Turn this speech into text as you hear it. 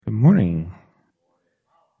morning.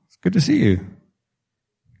 It's good to see you.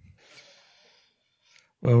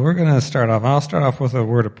 Well, we're going to start off. I'll start off with a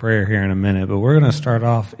word of prayer here in a minute, but we're going to start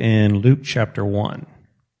off in Luke chapter 1.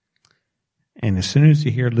 And as soon as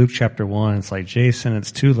you hear Luke chapter 1, it's like, Jason,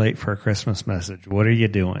 it's too late for a Christmas message. What are you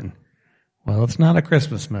doing? Well, it's not a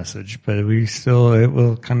Christmas message, but it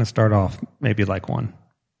will kind of start off maybe like one.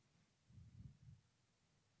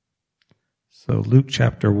 So Luke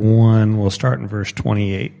chapter 1, we'll start in verse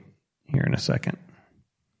 28 here in a second.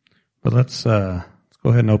 But let's go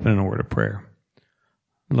ahead and open in a word of prayer.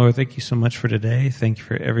 Lord, thank you so much for today. Thank you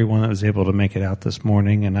for everyone that was able to make it out this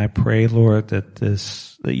morning. And I pray, Lord,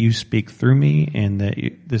 that you speak through me and that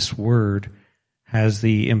this word has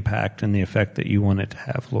the impact and the effect that you want it to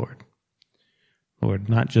have, Lord. Lord,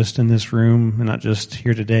 not just in this room, not just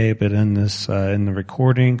here today, but in this in the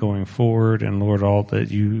recording going forward. And Lord, all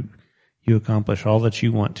that you accomplish all that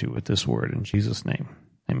you want to with this word. In Jesus' name,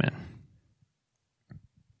 amen.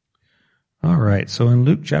 All right, so in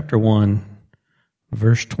Luke chapter 1,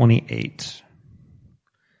 verse 28,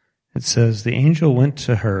 it says, the angel went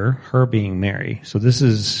to her being Mary. So this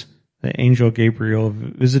is the angel Gabriel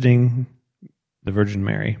visiting the Virgin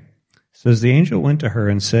Mary. It says, the angel went to her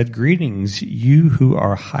and said, greetings, you who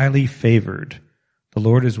are highly favored. The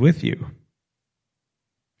Lord is with you.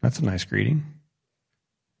 That's a nice greeting.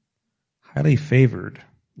 Highly favored.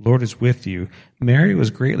 Lord is with you. Mary was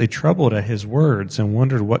greatly troubled at his words and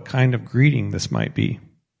wondered what kind of greeting this might be.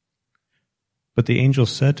 But the angel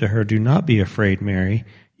said to her, do not be afraid, Mary.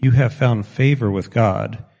 You have found favor with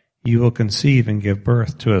God. You will conceive and give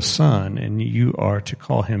birth to a son, and you are to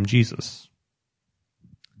call him Jesus.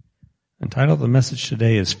 The title of the message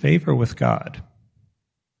today is Favor with God.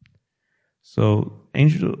 So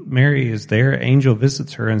Mary is there. Angel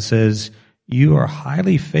visits her and says, you are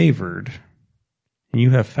highly favored, and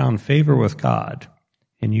you have found favor with God,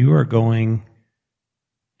 and you are going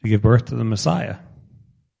to give birth to the Messiah.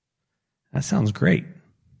 That sounds great.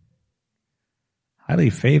 Highly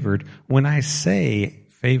favored. When I say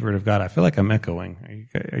favored of God, I feel like I'm echoing.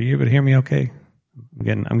 Are you able to hear me okay? I'm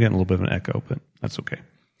getting a little bit of an echo, but that's okay.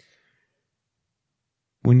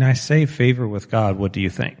 When I say favor with God, what do you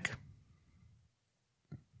think?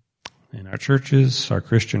 In our churches, our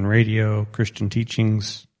Christian radio, Christian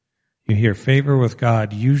teachings, you hear favor with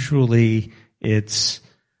God. Usually it's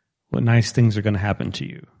what nice things are going to happen to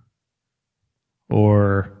you,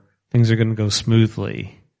 or things are going to go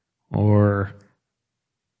smoothly, or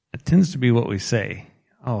it tends to be what we say.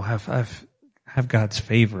 Oh, have God's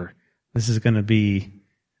favor. This is going to be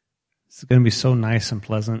so nice and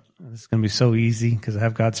pleasant. This is going to be so easy because I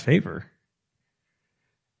have God's favor.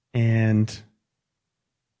 And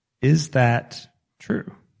is that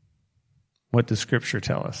true? What does Scripture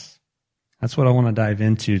tell us? That's what I want to dive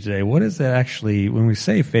into today. What is that actually, when we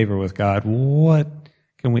say favor with God, what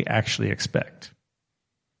can we actually expect?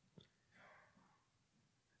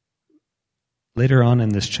 Later on in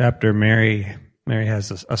this chapter, Mary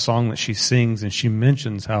has a song that she sings, and she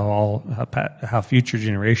mentions how future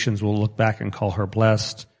generations will look back and call her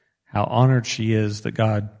blessed, how honored she is that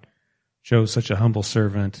God chose such a humble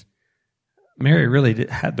servant. Mary really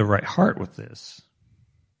had the right heart with this.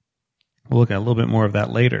 We'll look at a little bit more of that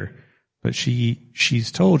later. But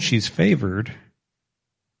she's told she's favored.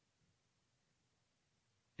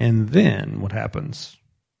 And then what happens?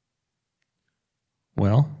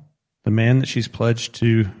 Well, the man that she's pledged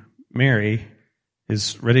to marry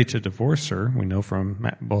is ready to divorce her. We know from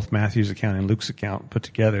both Matthew's account and Luke's account put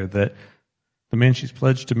together that the man she's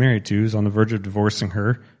pledged to marry to is on the verge of divorcing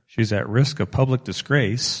her. She's at risk of public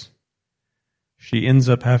disgrace. She ends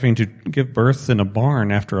up having to give birth in a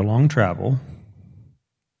barn after a long travel.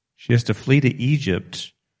 She has to flee to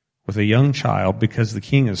Egypt with a young child because the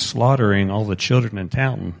king is slaughtering all the children in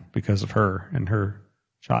town because of her and her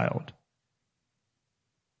child.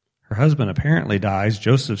 Her husband apparently dies.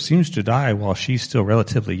 Joseph seems to die while she's still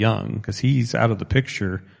relatively young because he's out of the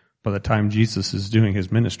picture by the time Jesus is doing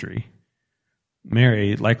his ministry.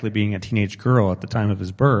 Mary, likely being a teenage girl at the time of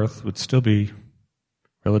his birth, would still be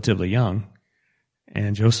relatively young.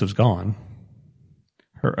 And Joseph's gone.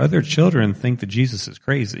 Her other children think that Jesus is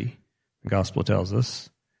crazy, the gospel tells us.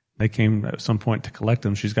 They came at some point to collect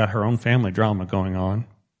him. She's got her own family drama going on.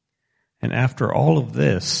 And after all of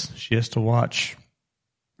this, she has to watch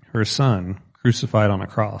her son crucified on a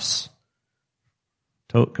cross,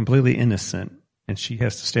 completely innocent, and she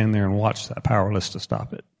has to stand there and watch that, powerless to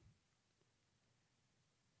stop it.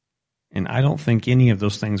 And I don't think any of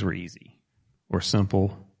those things were easy or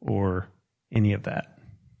simple or any of that.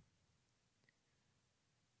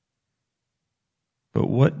 But But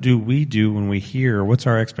what do we do when we hear, what's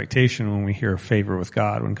our expectation when we hear a favor with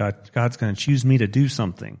God, when God's going to choose me to do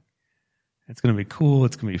something? It's going to be cool,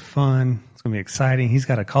 it's going to be fun, it's going to be exciting. He's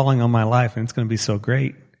got a calling on my life, and it's going to be so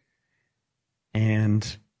great. And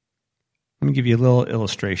let me give you a little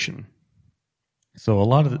illustration.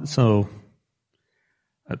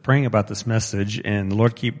 Praying about this message, and the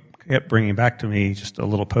Lord kept bringing back to me just a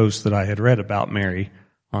little post that I had read about Mary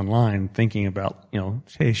online, thinking about,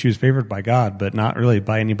 hey, she was favored by God, but not really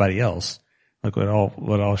by anybody else. Look what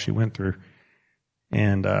all she went through.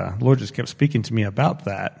 And the Lord just kept speaking to me about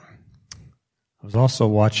that. I was also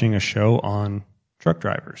watching a show on truck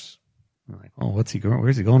drivers. I'm like, oh, where's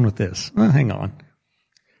he going with this? Well, hang on.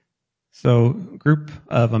 So, a group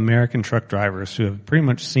of American truck drivers who have pretty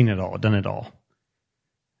much seen it all, done it all.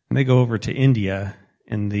 And they go over to India,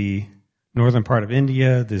 in the northern part of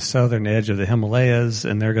India, the southern edge of the Himalayas,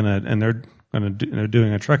 and they're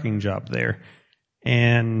doing a trucking job there.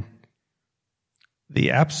 And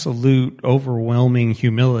the absolute overwhelming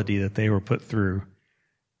humility that they were put through,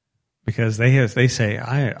 because they say,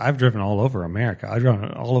 I've driven all over America. I've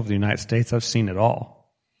driven all over the United States. I've seen it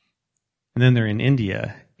all. And then they're in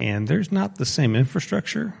India, and there's not the same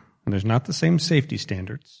infrastructure, and there's not the same safety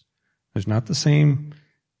standards. There's not the same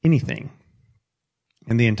anything.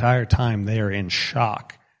 And the entire time they are in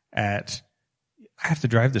shock at, I have to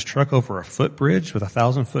drive this truck over a footbridge with a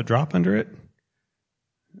 1,000-foot drop under it.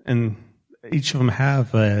 And each of them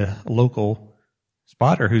have a local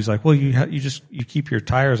spotter who's like, well, you keep your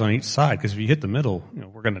tires on each side, because if you hit the middle,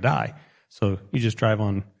 we're going to die. So you just drive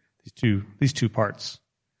on these two parts,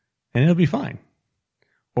 and it'll be fine.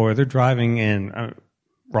 Or they're driving and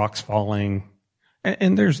rocks falling.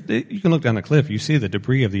 And you can look down the cliff, you see the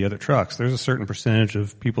debris of the other trucks. There's a certain percentage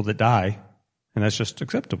of people that die, and that's just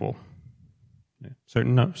acceptable.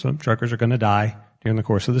 Some truckers are going to die during the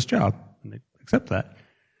course of this job, and they accept that.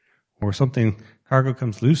 Or cargo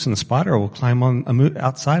comes loose, and the spotter will climb on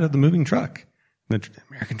outside of the moving truck. The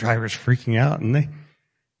American driver is freaking out, and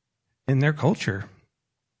in their culture,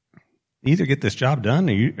 you either get this job done,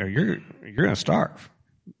 or you're going to starve.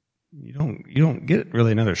 You don't get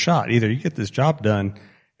really another shot. Either you get this job done,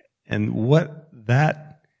 and what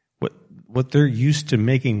they're used to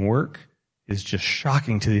making work is just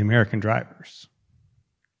shocking to the American drivers.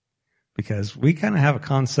 Because we kind of have a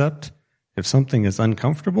concept, if something is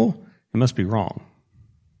uncomfortable, it must be wrong.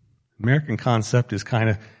 American concept is kind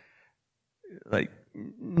of like,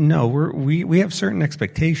 no, we have certain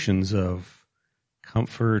expectations of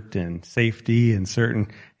comfort and safety and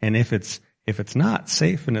if it's not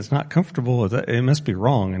safe and it's not comfortable, it must be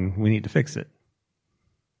wrong, and we need to fix it.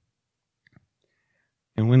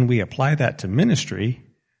 And when we apply that to ministry,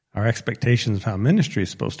 our expectations of how ministry is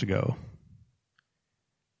supposed to go,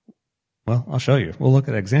 well, I'll show you. We'll look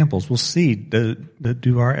at examples. We'll see,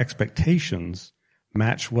 do our expectations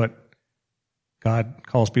match what God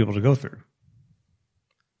calls people to go through?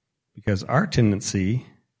 Because our tendency,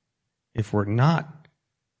 if we're not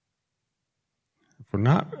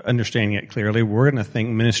understanding it clearly, we're going to think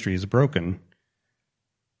ministry is broken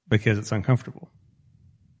because it's uncomfortable.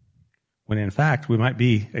 When in fact, we might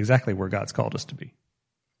be exactly where God's called us to be.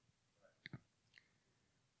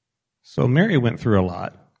 So Mary went through a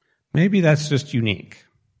lot. Maybe that's just unique.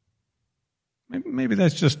 Maybe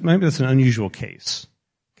that's an unusual case.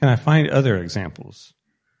 Can I find other examples?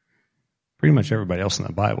 Pretty much everybody else in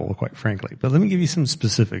the Bible, quite frankly. But let me give you some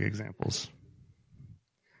specific examples.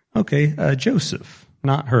 Okay, Joseph,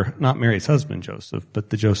 not Mary's husband Joseph, but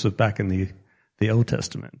the Joseph back in the Old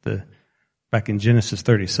Testament, back in Genesis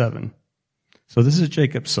 37. So this is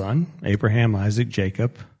Jacob's son, Abraham, Isaac,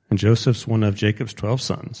 Jacob, and Joseph's one of Jacob's 12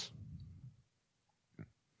 sons.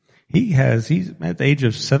 He's at the age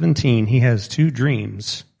of 17, he has 2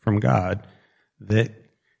 dreams from God that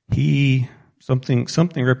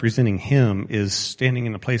something representing him is standing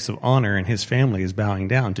in a place of honor, and his family is bowing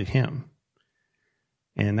down to him.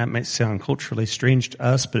 And that might sound culturally strange to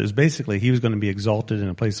us, but it was basically he was going to be exalted in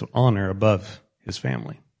a place of honor above his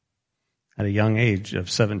family. At a young age of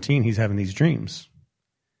 17, he's having these dreams.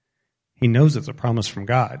 He knows it's a promise from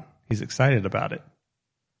God. He's excited about it.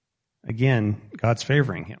 Again, God's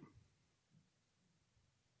favoring him.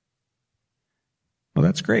 Well,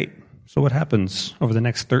 that's great. So what happens over the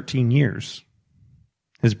next 13 years?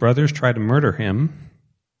 His brothers try to murder him.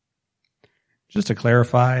 Just to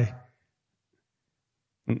clarify,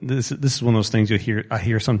 this is one of those things I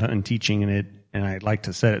hear sometimes in teaching, and I like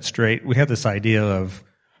to set it straight. We have this idea of,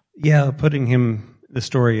 putting him, the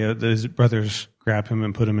story of his brothers grab him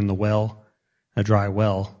and put him in the well, a dry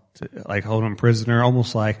well, to like hold him prisoner,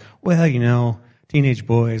 almost like, teenage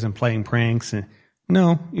boys and playing pranks. And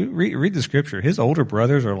No, you read the scripture. His older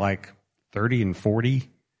brothers are like 30 and 40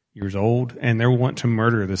 years old, and they want to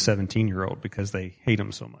murder the 17-year-old because they hate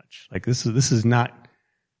him so much. Like this is not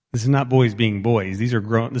boys being boys.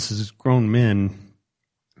 This is grown men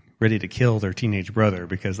ready to kill their teenage brother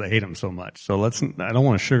because they hate him so much. So I don't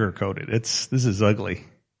want to sugarcoat it. This is ugly.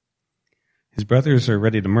 His brothers are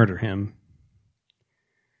ready to murder him.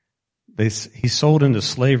 He's sold into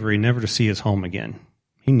slavery, never to see his home again.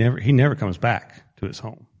 He never comes back to his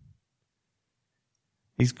home.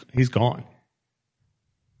 He's gone.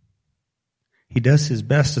 He does his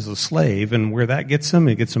best as a slave, and where that gets him,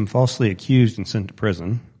 it gets him falsely accused and sent to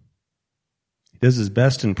prison. He does his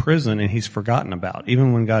best in prison, and he's forgotten about.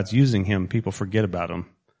 Even when God's using him, people forget about him.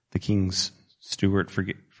 The king's steward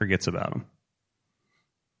forgets about him.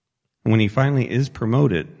 And when he finally is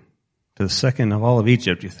promoted to the second of all of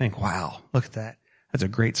Egypt, you think, wow, look at that. That's a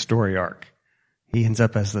great story arc. He ends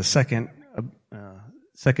up as the second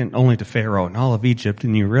only to Pharaoh in all of Egypt,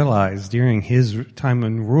 and you realize during his time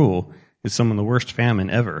in rule is some of the worst famine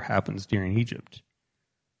ever happens during Egypt.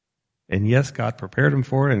 And yes, God prepared him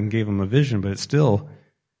for it and gave him a vision, but it's still,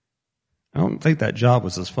 I don't think that job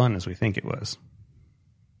was as fun as we think it was.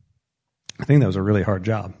 I think that was a really hard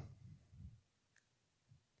job.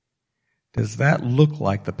 Does that look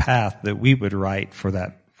like the path that we would write for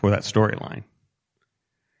that storyline?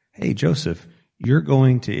 Hey, Joseph, you're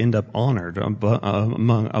going to end up honored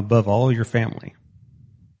above all your family.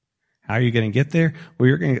 How are you going to get there? Well,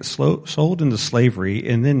 you're going to get sold into slavery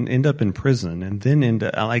and then end up in prison and then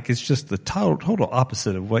it's just the total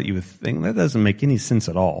opposite of what you would think. That doesn't make any sense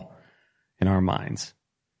at all in our minds.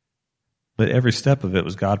 But every step of it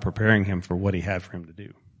was God preparing him for what he had for him to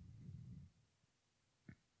do.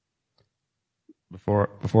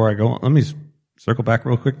 Before I go on, let me circle back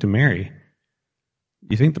real quick to Mary.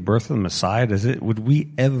 You think the birth of the Messiah, would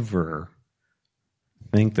we ever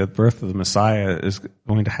think that the birth of the Messiah is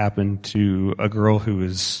going to happen to a girl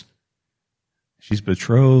she's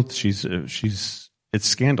betrothed, it's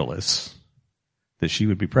scandalous that she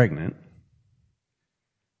would be pregnant.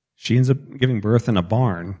 She ends up giving birth in a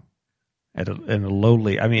barn in a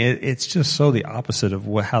lowly, it's just so the opposite of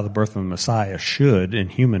how the birth of the Messiah should, in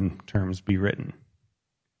human terms, be written.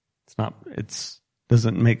 It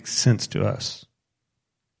doesn't make sense to us.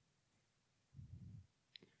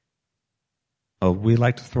 We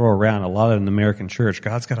like to throw around a lot in the American church,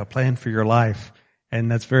 God's got a plan for your life, and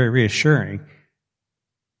that's very reassuring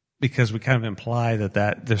because we kind of imply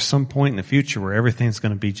that there's some point in the future where everything's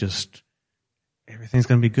going to be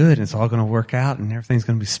good, and it's all going to work out, and everything's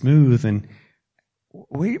going to be smooth. And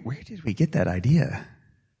where did we get that idea?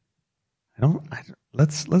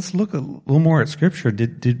 Let's look a little more at Scripture. Is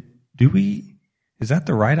that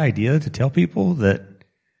the right idea to tell people that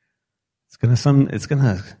it's going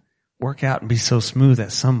to work out and be so smooth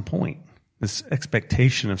at some point? This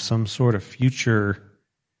expectation of some sort of future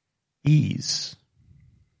ease.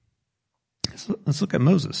 Let's look at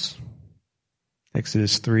Moses.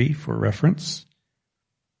 Exodus 3 for reference.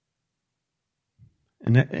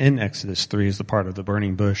 And in Exodus 3 is the part of the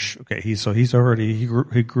burning bush. Okay, he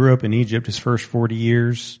grew up in Egypt his first 40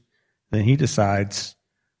 years. Then he decides,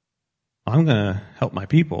 I'm going to help my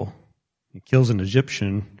people. He kills an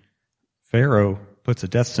Egyptian. Pharaoh puts a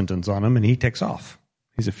death sentence on him, and he takes off.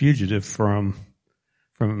 He's a fugitive from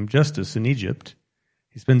justice in Egypt.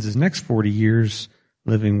 He spends his next 40 years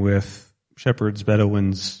living with shepherds,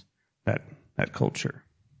 Bedouins, that culture.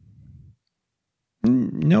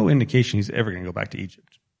 No indication he's ever going to go back to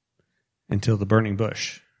Egypt until the burning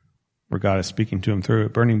bush, where God is speaking to him through a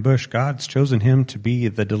burning bush. God's chosen him to be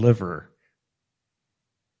the deliverer.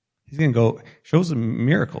 He's going to go, shows him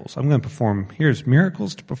miracles. I'm going to perform, here's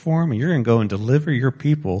miracles to perform, and you're going to go and deliver your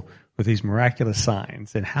people with these miraculous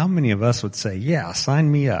signs. And how many of us would say, yeah,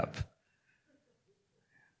 sign me up?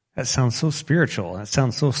 That sounds so spiritual. That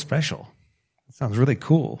sounds so special. That sounds really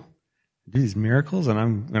cool. Do these miracles, and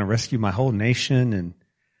I'm going to rescue my whole nation, and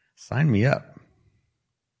sign me up.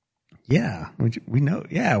 Yeah, we know.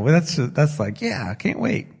 Yeah, well, that's like, yeah, I can't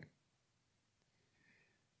wait.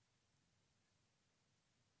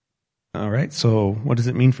 All right, so what does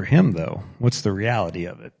it mean for him, though? What's the reality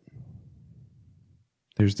of it?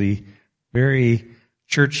 There's the very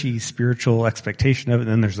churchy, spiritual expectation of it,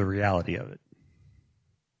 and then there's the reality of it.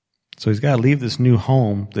 So he's got to leave this new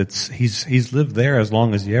home he's lived there as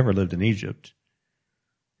long as he ever lived in Egypt.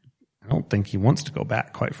 I don't think he wants to go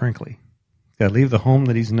back, quite frankly. He's got to leave the home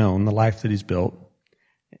that he's known, the life that he's built.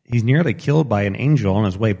 He's nearly killed by an angel on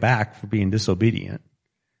his way back for being disobedient.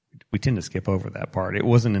 We tend to skip over that part. It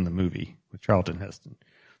wasn't in the movie with Charlton Heston.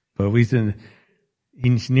 But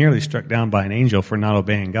he's nearly struck down by an angel for not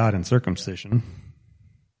obeying God in circumcision.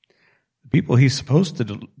 people he's supposed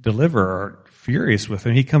to deliver are furious with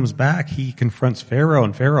him. He comes back, he confronts Pharaoh,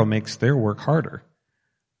 and Pharaoh makes their work harder.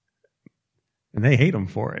 And they hate him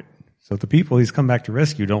for it. So the people he's come back to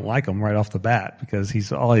rescue don't like him right off the bat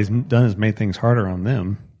because all he's done is made things harder on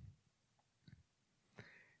them.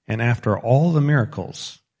 And after all the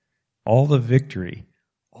miracles, all the victory,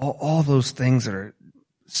 all those things that are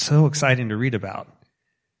so exciting to read about,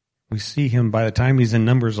 we see him by the time he's in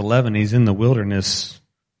Numbers 11, he's in the wilderness.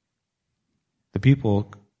 The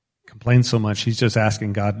people complain so much, he's just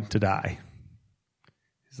asking God to die.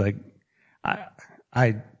 He's like,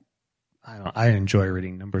 I enjoy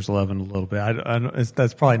reading Numbers 11 a little bit.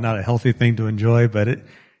 That's probably not a healthy thing to enjoy, but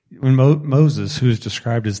when Moses, who is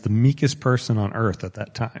described as the meekest person on earth at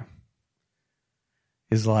that time,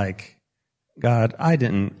 is like, God, I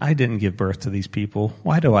didn't give birth to these people.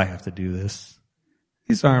 Why do I have to do this?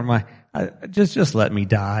 These aren't just let me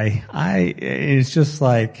die. It's just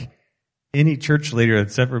like any church leader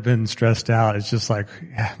that's ever been stressed out. It's just like,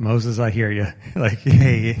 yeah, Moses, I hear you. Like,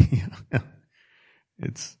 hey,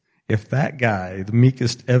 if that guy, the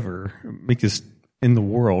meekest in the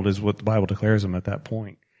world is what the Bible declares him at that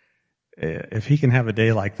point. If he can have a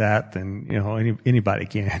day like that, then, anybody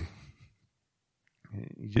can.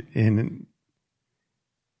 And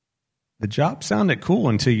the job sounded cool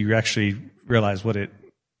until you actually realize what it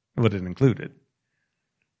included.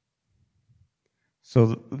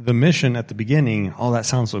 So the mission at the beginning, all that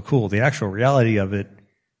sounds so cool. The actual reality of it,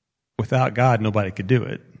 without God, nobody could do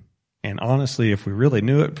it. And honestly, if we really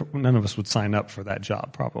knew it, none of us would sign up for that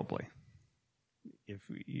job, probably.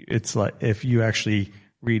 If you actually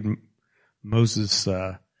read Moses'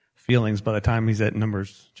 feelings by the time he's at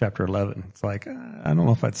Numbers chapter 11, it's like, I don't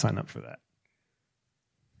know if I'd sign up for that.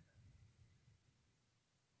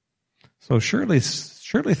 So surely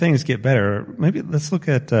things get better. Maybe let's look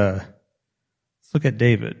at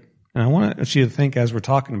David. And I want you to think, as we're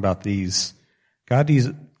talking about these, God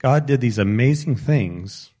did these amazing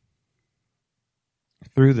things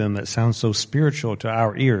through them that sound so spiritual to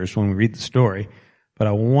our ears when we read the story. But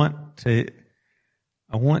I want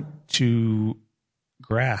to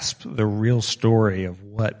grasp the real story of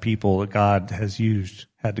what people that God has used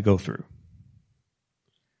had to go through.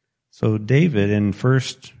 So David, in 1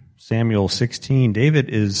 Samuel 16, David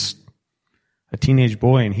is a teenage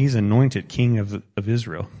boy and he's anointed king of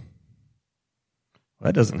Israel. Well,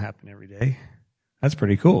 that doesn't happen every day. That's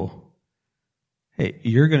pretty cool. Hey,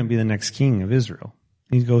 you're going to be the next king of Israel.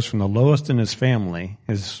 He goes from the lowest in his family.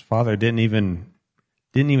 His father didn't even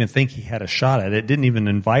think he had a shot at it. Didn't even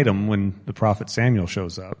invite him when the prophet Samuel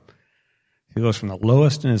shows up. He goes from the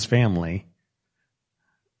lowest in his family.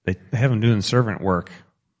 They have him doing servant work,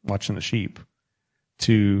 watching the sheep,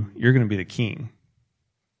 to you're going to be the king.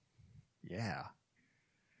 Yeah.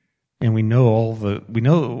 And we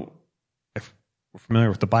know if we're familiar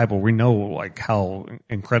with the Bible, we know like how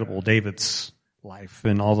incredible David's life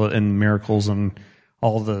and and miracles and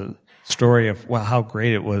all the story of how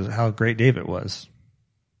great it was, how great David was.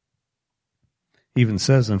 He even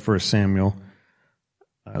says in 1 Samuel,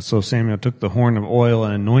 so Samuel took the horn of oil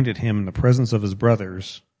and anointed him in the presence of his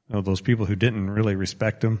brothers, those people who didn't really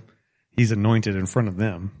respect him. He's anointed in front of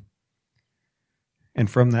them. And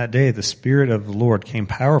from that day, the Spirit of the Lord came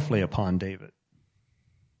powerfully upon David.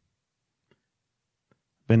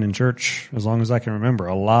 Been in church as long as I can remember.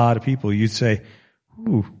 A lot of people, you'd say,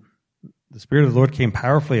 ooh, the Spirit of the Lord came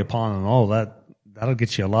powerfully upon him. Oh, that'll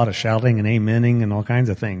get you a lot of shouting and amening and all kinds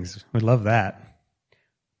of things. We love that.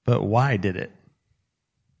 But why did it?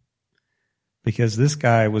 Because this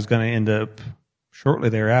guy was going to end up, shortly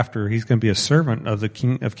thereafter, he's going to be a servant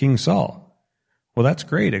of King Saul. Well, that's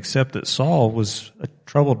great, except that Saul was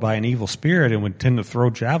troubled by an evil spirit and would tend to throw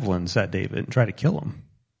javelins at David and try to kill him.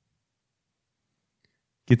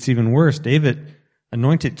 Gets even worse. David,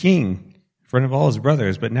 anointed king in front of all his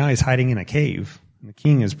brothers, but now he's hiding in a cave, and the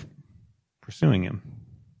king is pursuing him.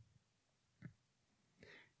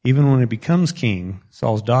 Even when he becomes king,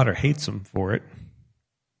 Saul's daughter hates him for it.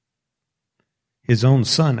 His own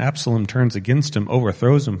son, Absalom, turns against him,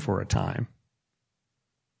 overthrows him for a time.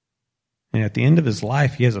 And at the end of his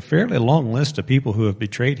life, he has a fairly long list of people who have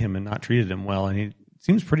betrayed him and not treated him well, and he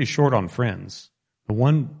seems pretty short on friends. The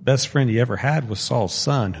one best friend he ever had was Saul's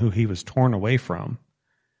son, who he was torn away from,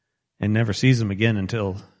 and never sees him again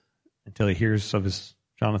until he hears of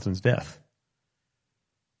Jonathan's death.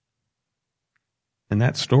 And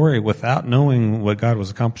that story, without knowing what God was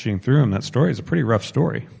accomplishing through him, that story is a pretty rough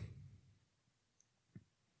story.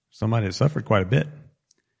 Somebody that suffered quite a bit.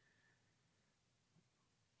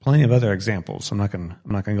 Plenty of other examples. I'm not going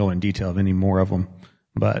to go in detail of any more of them.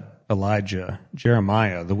 But Elijah,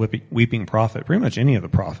 Jeremiah, the weeping prophet, pretty much any of the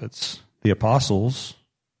prophets, the Apostle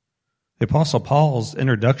Paul's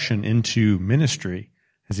introduction into ministry,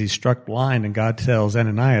 as he's struck blind and God tells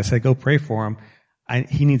Ananias, hey, go pray for him.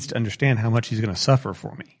 He needs to understand how much he's going to suffer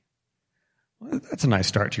for me. Well, that's a nice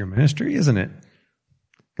start to your ministry, isn't it?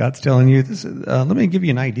 God's telling you this. Let me give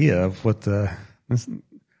you an idea of what this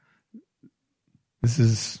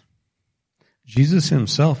is. Jesus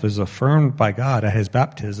himself is affirmed by God at his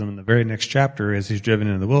baptism in the very next chapter as he's driven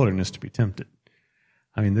into the wilderness to be tempted.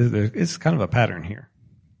 I mean, it's kind of a pattern here.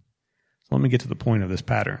 So let me get to the point of this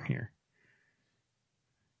pattern here.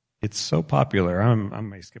 It's so popular. I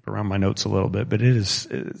may skip around my notes a little bit, but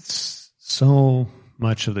it's so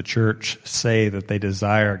much of the church say that they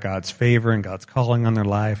desire God's favor and God's calling on their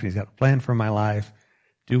life, and he's got a plan for my life.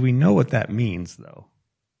 Do we know what that means, though?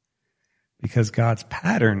 Because God's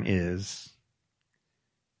pattern is,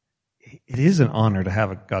 it is an honor to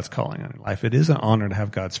have God's calling on your life. It is an honor to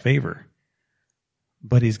have God's favor.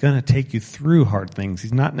 But he's going to take you through hard things.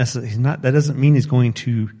 That doesn't mean he's going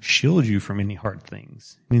to shield you from any hard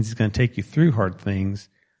things. It means he's going to take you through hard things,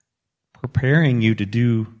 preparing you to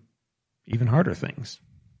do even harder things.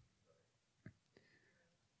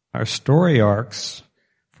 Our story arcs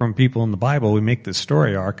from people in the Bible, we make this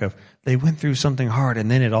story arc of they went through something hard and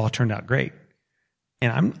then it all turned out great.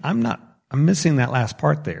 And I'm missing that last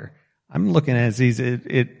part there. I'm looking at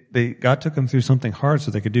God took them through something hard so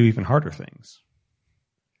they could do even harder things.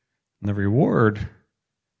 And the reward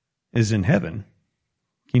is in heaven,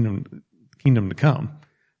 kingdom to come.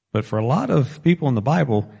 But for a lot of people in the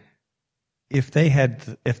Bible, if they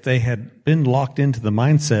had been locked into the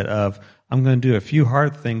mindset of I'm going to do a few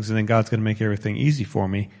hard things and then God's going to make everything easy for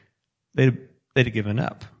me, they'd have given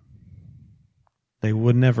up. They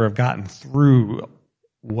would never have gotten through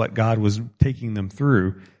what God was taking them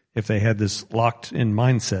through if they had this locked in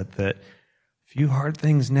mindset that a few hard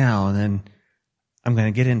things now and then I'm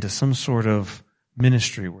going to get into some sort of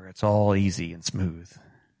ministry where it's all easy and smooth.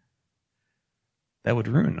 That would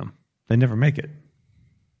ruin them. They'd never make it.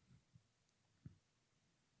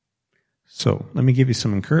 So let me give you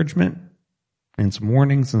some encouragement and some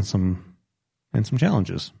warnings and some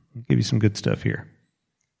challenges. I'll give you some good stuff here.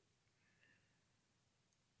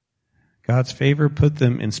 God's favor put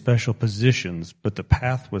them in special positions, but the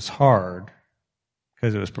path was hard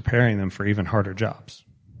because it was preparing them for even harder jobs.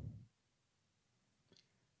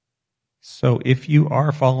 So if you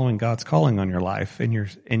are following God's calling on your life and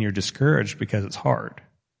you're discouraged because it's hard,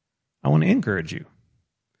 I want to encourage you.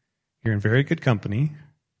 You're in very good company.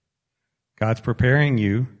 God's preparing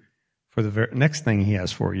you for the next thing he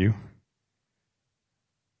has for you.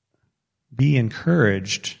 Be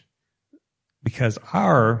encouraged because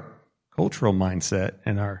our cultural mindset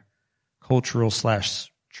and our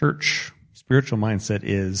cultural/church spiritual mindset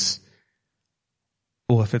is,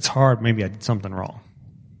 well, if it's hard, maybe I did something wrong.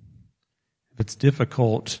 If it's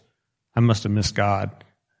difficult, I must have missed God.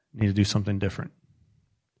 I need to do something different.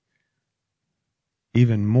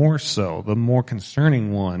 Even more so, the more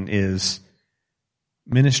concerning one is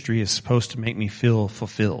ministry is supposed to make me feel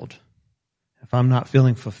fulfilled. If I'm not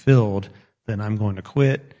feeling fulfilled, then I'm going to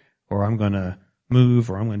quit, or I'm going to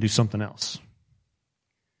move, or I'm going to do something else.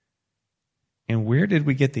 And where did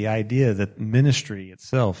we get the idea that ministry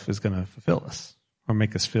itself is going to fulfill us or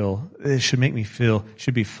make us feel, it should make me feel, it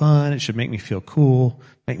should be fun, it should make me feel cool,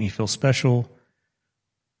 make me feel special?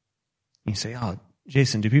 You say, oh,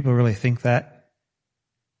 Jason, do people really think that?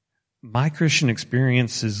 My Christian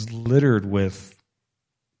experience is littered with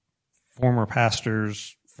former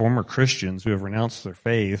pastors, former Christians who have renounced their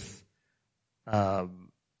faith,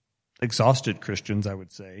 exhausted Christians, I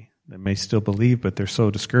would say, that may still believe, but they're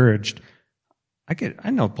so discouraged.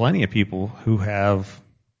 I know plenty of people who have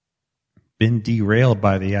been derailed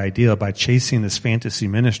by the idea, by chasing this fantasy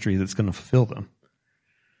ministry that's going to fulfill them.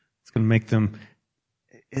 It's going to make them,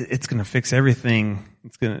 it's going to fix everything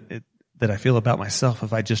that I feel about myself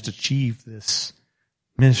if I just achieve this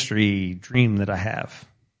ministry dream that I have.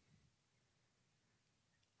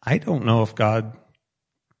 I don't know if God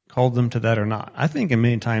called them to that or not. I think in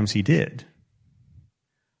many times he did.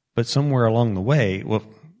 But somewhere along the way,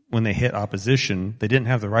 when they hit opposition, they didn't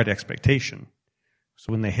have the right expectation.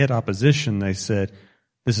 So when they hit opposition, they said,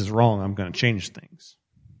 this is wrong, I'm going to change things.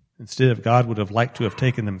 Instead of God would have liked to have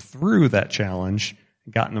taken them through that challenge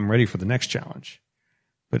and gotten them ready for the next challenge.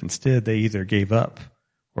 But instead, they either gave up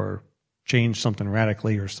or changed something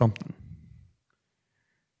radically or something.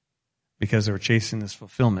 Because they were chasing this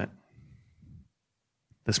fulfillment.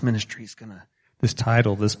 This ministry is this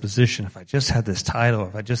title, this position, if I just had this title,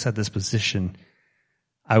 if I just had this position,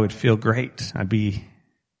 I would feel great. I'd be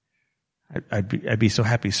so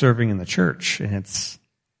happy serving in the church. And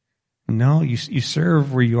No, you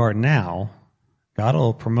serve where you are now. God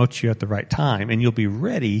will promote you at the right time, and you'll be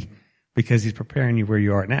ready because he's preparing you where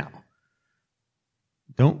you are now.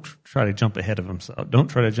 Don't try to jump ahead of himself. Don't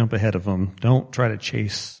try to jump ahead of him. Don't try to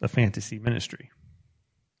chase a fantasy ministry.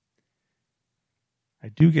 I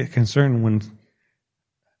do get concerned when,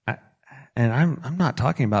 and I'm not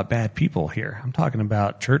talking about bad people here. I'm talking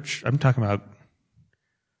about church. I'm talking about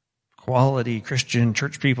quality Christian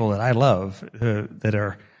church people that I love, that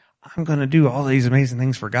are, I'm going to do all these amazing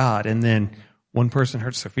things for God. And then one person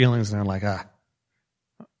hurts their feelings and they're like,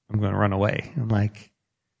 I'm going to run away. I'm like,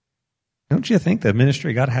 don't you think the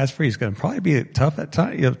ministry God has for you is going to probably be tough at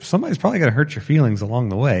times? Somebody's probably going to hurt your feelings along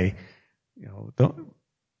the way.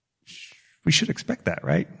 We should expect that,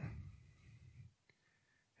 right?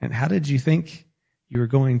 And how did you think you were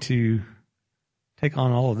going to take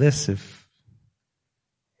on all of this if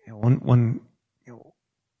one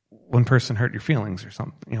person hurt your feelings or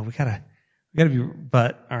something? We gotta be.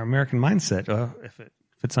 But our American mindset, if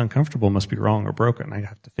it's uncomfortable, it must be wrong or broken. I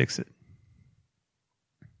have to fix it.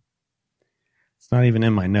 It's not even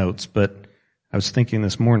in my notes, but I was thinking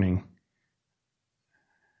this morning.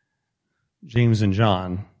 James and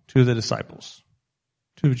John, two of the disciples,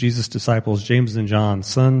 two of Jesus' disciples, James and John,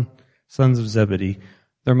 sons of Zebedee.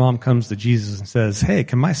 Their mom comes to Jesus and says, "Hey,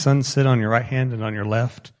 can my son sit on your right hand and on your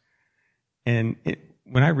left?" And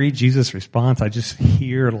when I read Jesus' response, I just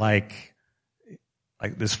hear like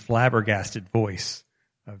this flabbergasted voice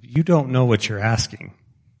of, "You don't know what you're asking."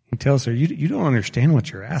 He tells her, "You don't understand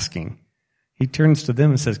what you're asking." He turns to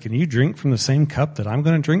them and says, "Can you drink from the same cup that I'm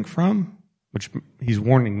going to drink from?" Which he's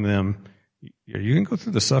warning them, "Are you going to go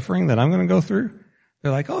through the suffering that I'm going to go through?"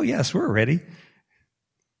 They're like, "Oh, yes, we're ready."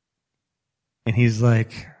 And he's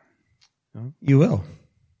like, "You will.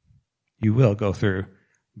 You will go through.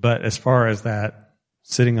 But as far as that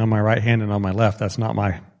sitting on my right hand and on my left, that's not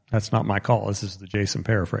my call." This is the Jason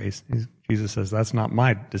paraphrase. Jesus says, "That's not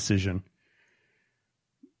my decision.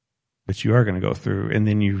 But you are going to go through." And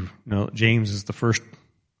then James is the first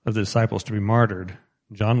of the disciples to be martyred.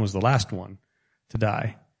 John was the last one to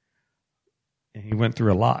die. And he went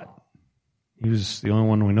through a lot. He was the only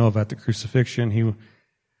one we know of at the crucifixion.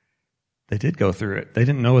 They did go through it. They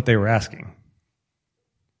didn't know what they were asking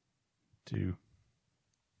to.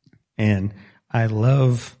 And I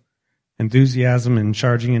love enthusiasm and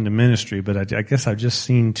charging into ministry, but I guess I've just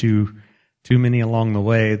seen too many along the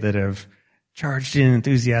way that have charged in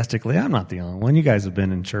enthusiastically. I'm not the only one. You guys have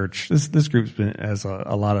been in church. This group's has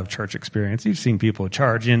a lot of church experience. You've seen people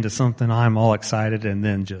charge into something. I'm all excited and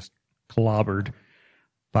then just clobbered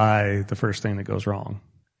by the first thing that goes wrong.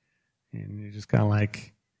 And you're just kind of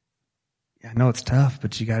like, yeah, I know it's tough,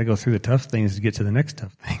 but you got to go through the tough things to get to the next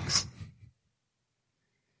tough things.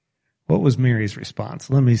 What was Mary's response?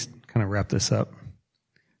 Let me kind of wrap this up.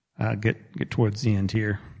 Get towards the end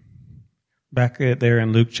here. Back there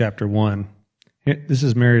in Luke chapter 1, this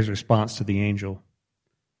is Mary's response to the angel.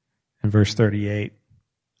 In verse 38,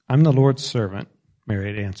 "I'm the Lord's servant," Mary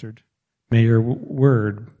had answered. "May your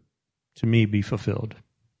word to me be fulfilled."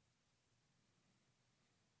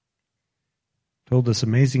 Told this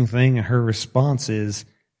amazing thing, and her response is,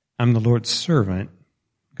 "I'm the Lord's servant.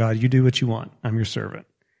 God, you do what you want. I'm your servant."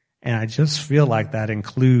 And I just feel like that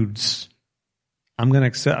includes, I'm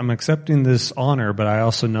accepting this honor, but I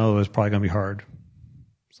also know it's probably going to be hard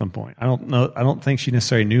at some point. I don't think she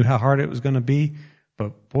necessarily knew how hard it was going to be,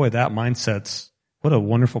 but boy, that mindset's, what a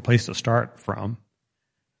wonderful place to start from.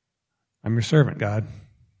 I'm your servant, God.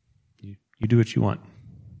 You do what you want.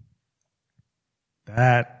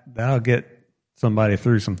 That'll get somebody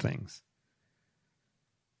through some things.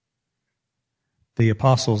 The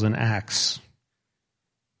apostles in Acts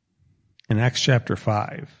chapter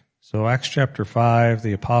 5. So Acts chapter 5,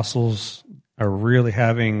 the apostles are really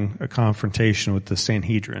having a confrontation with the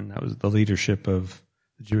Sanhedrin. That was the leadership of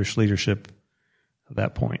the Jewish leadership at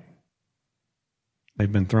that point.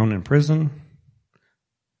 They've been thrown in prison.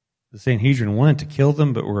 The Sanhedrin wanted to kill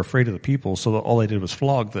them, but were afraid of the people, so all they did was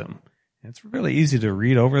flog them. And it's really easy to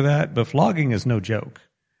read over that, but flogging is no joke.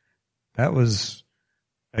 That was,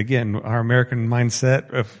 again, our American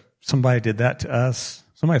mindset. If somebody did that to us,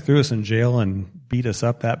 somebody threw us in jail and beat us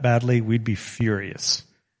up that badly, we'd be furious.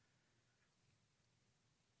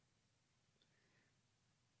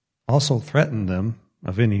 Also threatened them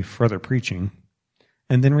of any further preaching,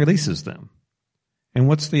 and then releases them. And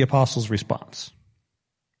what's the apostles' response?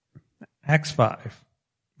 Acts 5,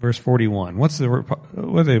 verse 41. What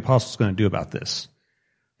are the apostles going to do about this?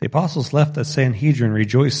 The apostles left the Sanhedrin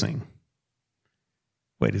rejoicing.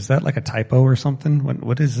 Wait, is that like a typo or something?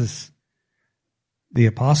 What is this? The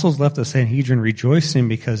apostles left the Sanhedrin rejoicing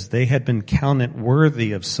because they had been counted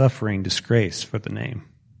worthy of suffering disgrace for the name.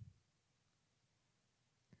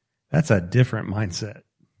 That's a different mindset.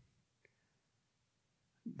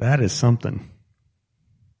 That is something.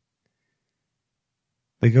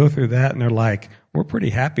 They go through that and they're like, we're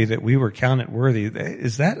pretty happy that we were counted worthy.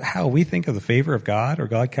 Is that how we think of the favor of God, or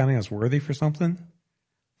God counting us worthy for something?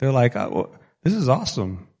 They're like, oh, well, this is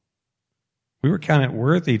awesome. We were counted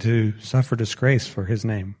worthy to suffer disgrace for his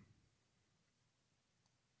name.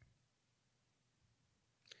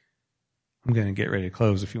 I'm going to get ready to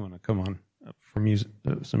close if you want to come on up for music,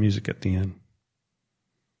 some music at the end.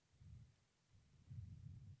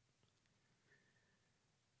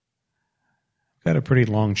 I've got a pretty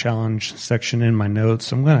long challenge section in my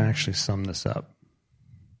notes. I'm going to actually sum this up.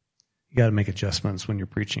 You got to make adjustments when you're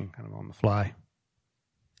preaching kind of on the fly.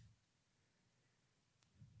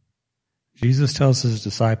 Jesus tells his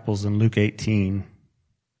disciples in Luke 18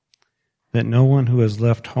 that no one who has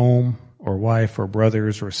left home or wife or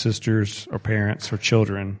brothers or sisters or parents or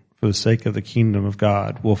children for the sake of the kingdom of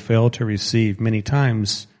God will fail to receive many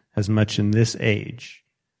times as much in this age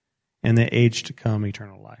and the age to come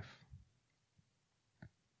eternal life.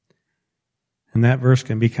 And that verse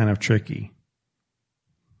can be kind of tricky.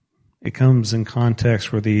 It comes in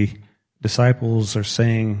context where the disciples are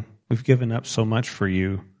saying, we've given up so much for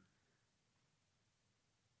you.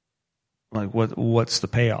 Like, what's the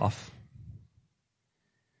payoff?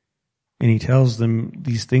 And he tells them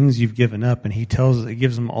these things you've given up, and he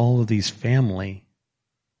gives them all of these family.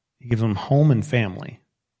 He gives them home and family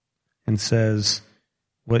and says,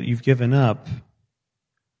 what you've given up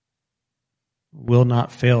will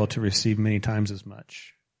not fail to receive many times as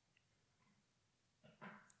much.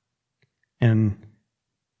 And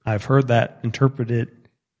I've heard that interpreted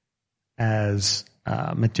as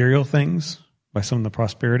material things by some of the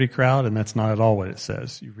prosperity crowd, and that's not at all what it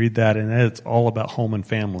says. You read that, and it's all about home and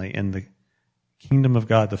family, and the kingdom of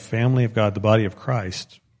God, the family of God, the body of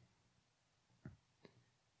Christ,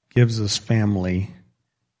 gives us family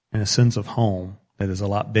and a sense of home that is a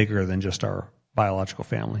lot bigger than just our biological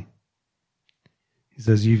family. He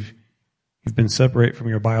says you've been separated from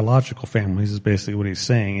your biological families, is basically what he's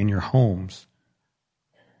saying, in your homes.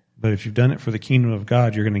 But if you've done it for the kingdom of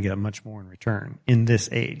God, you're going to get much more in return in this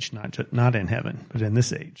age, not in heaven, but in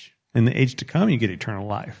this age. In the age to come, you get eternal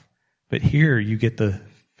life. But here, you get the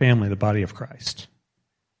family, the body of Christ.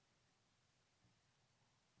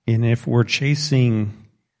 And if we're chasing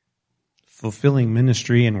fulfilling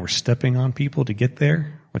ministry and we're stepping on people to get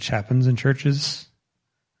there, which happens in churches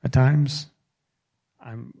at times,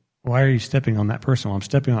 why are you stepping on that person? Well, I'm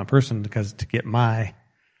stepping on that person because to get my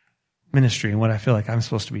ministry and what I feel like I'm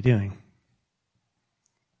supposed to be doing.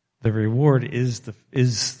 The reward is the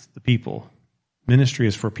people. Ministry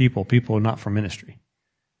is for people. People are not for ministry.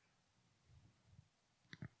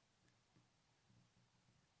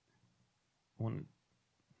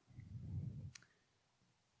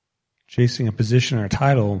 Chasing a position or a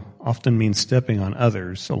title often means stepping on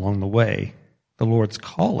others along the way. The Lord's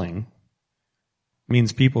calling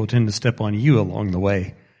means people tend to step on you along the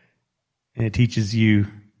way. And it teaches you,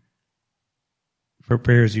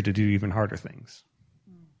 prepares you to do even harder things.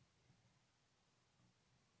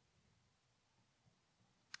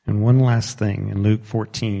 And one last thing, in Luke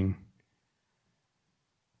 14,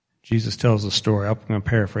 Jesus tells a story. I'm going to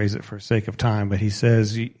paraphrase it for sake of time, but he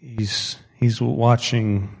says he's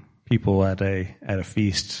watching people at a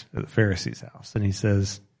feast at the Pharisee's house, and he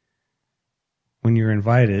says, when you're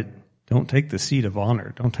invited, don't take the seat of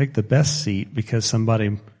honor. Don't take the best seat because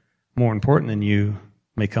somebody more important than you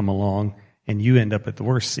may come along and you end up at the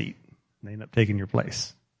worst seat. And they end up taking your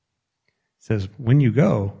place. It says, when you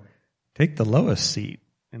go, take the lowest seat.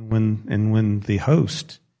 And when the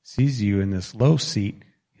host sees you in this low seat,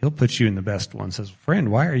 he'll put you in the best one. Says,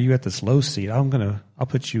 friend, why are you at this low seat? I'll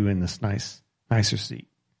put you in this nicer seat.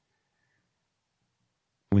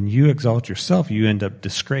 When you exalt yourself, you end up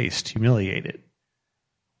disgraced, humiliated.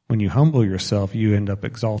 When you humble yourself, you end up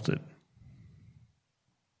exalted.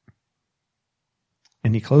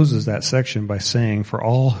 And he closes that section by saying, for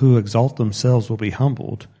all who exalt themselves will be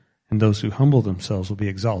humbled, and those who humble themselves will be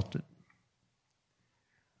exalted.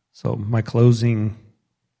 So my closing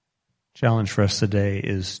challenge for us today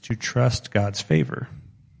is to trust God's favor.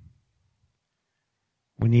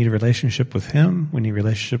 We need a relationship with Him. We need a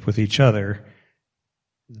relationship with each other.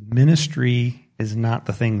 Ministry is not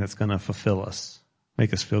the thing that's going to fulfill us,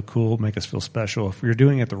 make us feel cool, make us feel special. If we're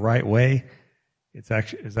doing it the right way, it's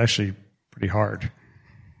actually pretty hard.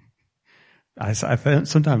 I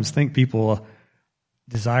sometimes think people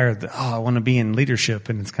desire that, I want to be in leadership,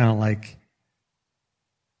 and it's kind of like,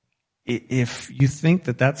 if you think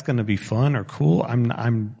that that's going to be fun or cool,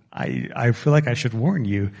 I feel like I should warn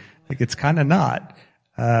you. Like, it's kind of not.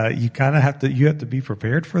 You kind of have to be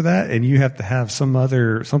prepared for that, and you have to have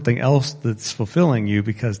something else that's fulfilling you,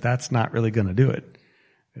 because that's not really going to do it.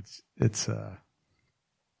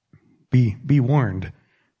 Be warned.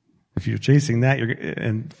 If you're chasing that,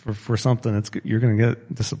 and for something, you're going to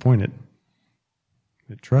get disappointed.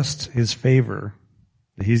 But trust His favor,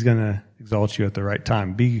 that He's going to exalt you at the right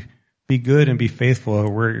time. Be good and be faithful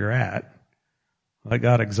where you're at. Let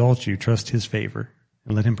God exalt you. Trust His favor,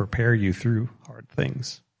 and let Him prepare you through hard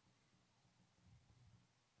things.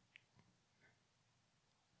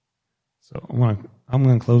 So I'm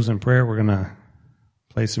going to close in prayer. We're going to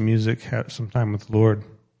play some music, have some time with the Lord.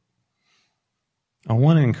 I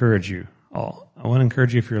want to encourage you all. I want to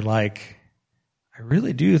encourage you, if you're like, I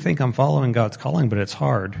really do think I'm following God's calling, but it's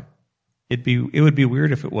hard. It would be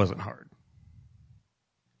weird if it wasn't hard.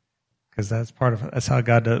 Because that's how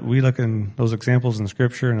God does. We look in those examples in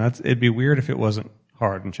Scripture, and it'd be weird if it wasn't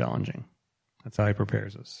hard and challenging. That's how He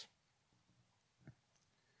prepares us.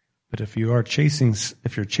 But if you're chasing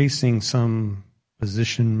some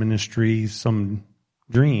position, ministry, some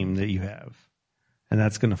dream that you have, and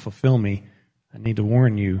that's going to fulfill me, I need to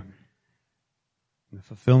warn you, the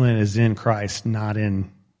fulfillment is in Christ, not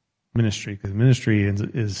in ministry, because ministry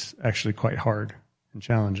is actually quite hard and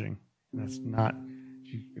challenging. And that's not,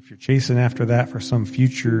 if you're chasing after that for some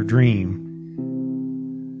future dream,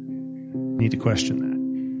 you need to question that.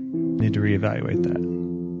 You need to reevaluate that.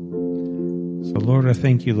 So, Lord, I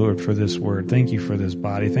thank you, Lord, for this word. Thank you for this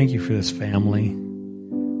body. Thank you for this family.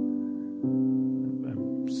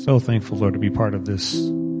 I'm so thankful, Lord, to be part of this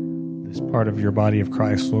part of your body of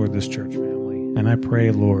Christ, Lord, this church family. And I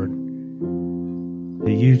pray, Lord,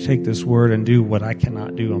 that you take this word and do what I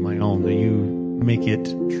cannot do on my own, that you make it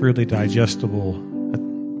truly digestible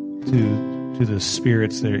to the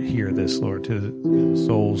spirits that hear this, Lord, to the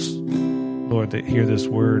souls, Lord, that hear this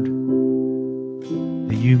word,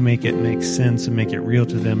 that you make it make sense and make it real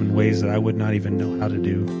to them in ways that I would not even know how to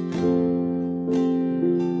do.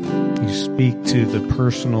 You speak to the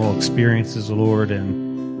personal experiences, Lord,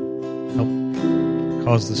 and help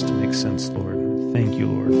cause this to make sense, Lord. Thank you,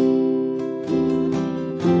 Lord.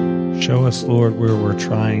 Show us, Lord, where we're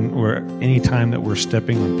trying, or any time that we're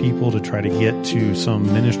stepping on people to try to get to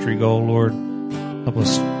some ministry goal, Lord, help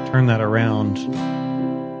us turn that around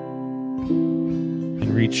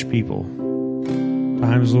and reach people.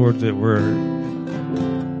 Times, Lord, that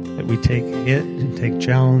we take hit and take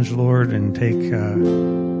challenge, Lord, and take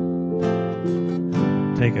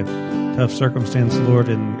a tough circumstance, Lord,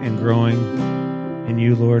 in growing in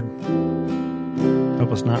you, Lord.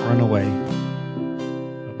 Help us not run away.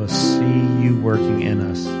 Help us see you working in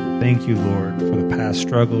us. Thank you, Lord, for the past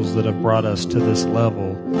struggles that have brought us to this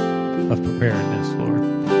level of preparedness, Lord.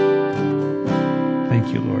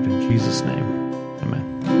 Thank you, Lord, in Jesus' name. Amen.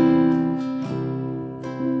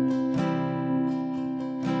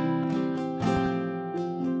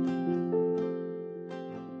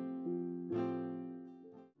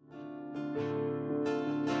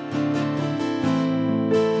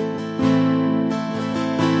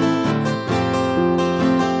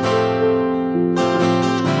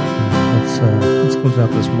 Close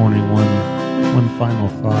out this morning one final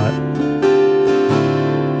thought.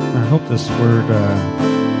 I hope this word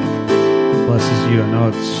blesses you. I know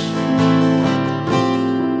it's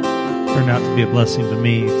turned out to be a blessing to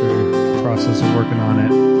me through the process of working on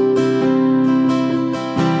it.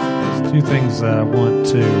 There's two things that I want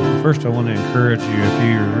to. First, I want to encourage you. If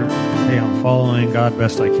you're, hey, I'm following God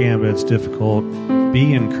best I can, but it's difficult,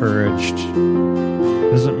 be encouraged.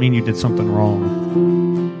 Doesn't mean you did something wrong.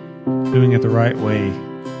 Doing it the right way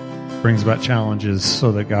brings about challenges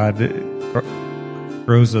so that God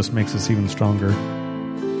grows us, makes us even stronger.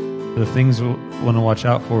 The things we want to watch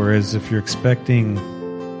out for is if you're expecting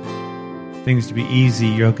things to be easy,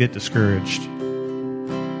 you'll get discouraged.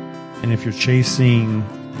 And if you're chasing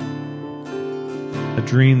a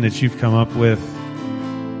dream that you've come up with,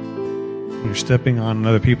 you're stepping on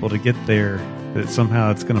other people to get there, that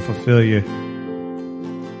somehow it's going to fulfill you.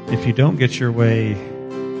 If you don't get your way,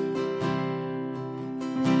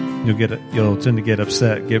 you'll tend to get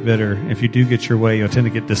upset, get bitter. If you do get your way, you'll tend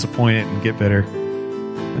to get disappointed and get bitter.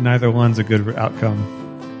 And neither one's a good outcome.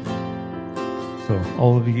 So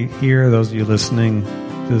all of you here, those of you listening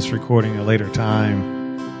to this recording at a later time,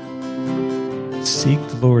 seek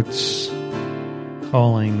the Lord's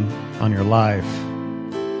calling on your life.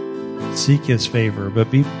 Seek His favor,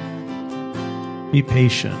 but be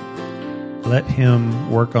patient. Let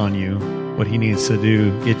Him work on you, what He needs to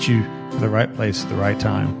do, get you to the right place at the right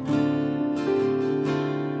time.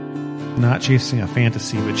 not chasing a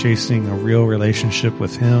fantasy, but chasing a real relationship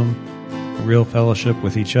with Him, a real fellowship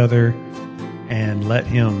with each other, and let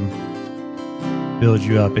Him build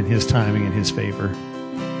you up in His timing and His favor.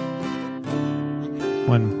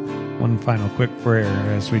 One final quick prayer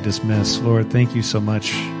as we dismiss. Lord, thank you so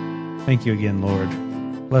much. Thank you again, Lord.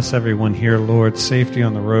 Bless everyone here, Lord. Safety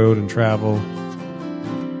on the road and travel.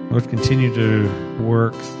 Lord, continue to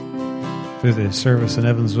work through the service in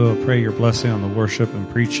Evansville. Pray your blessing on the worship and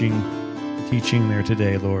preaching, teaching there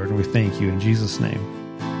today, Lord. And we thank you in Jesus' name.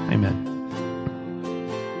 Amen.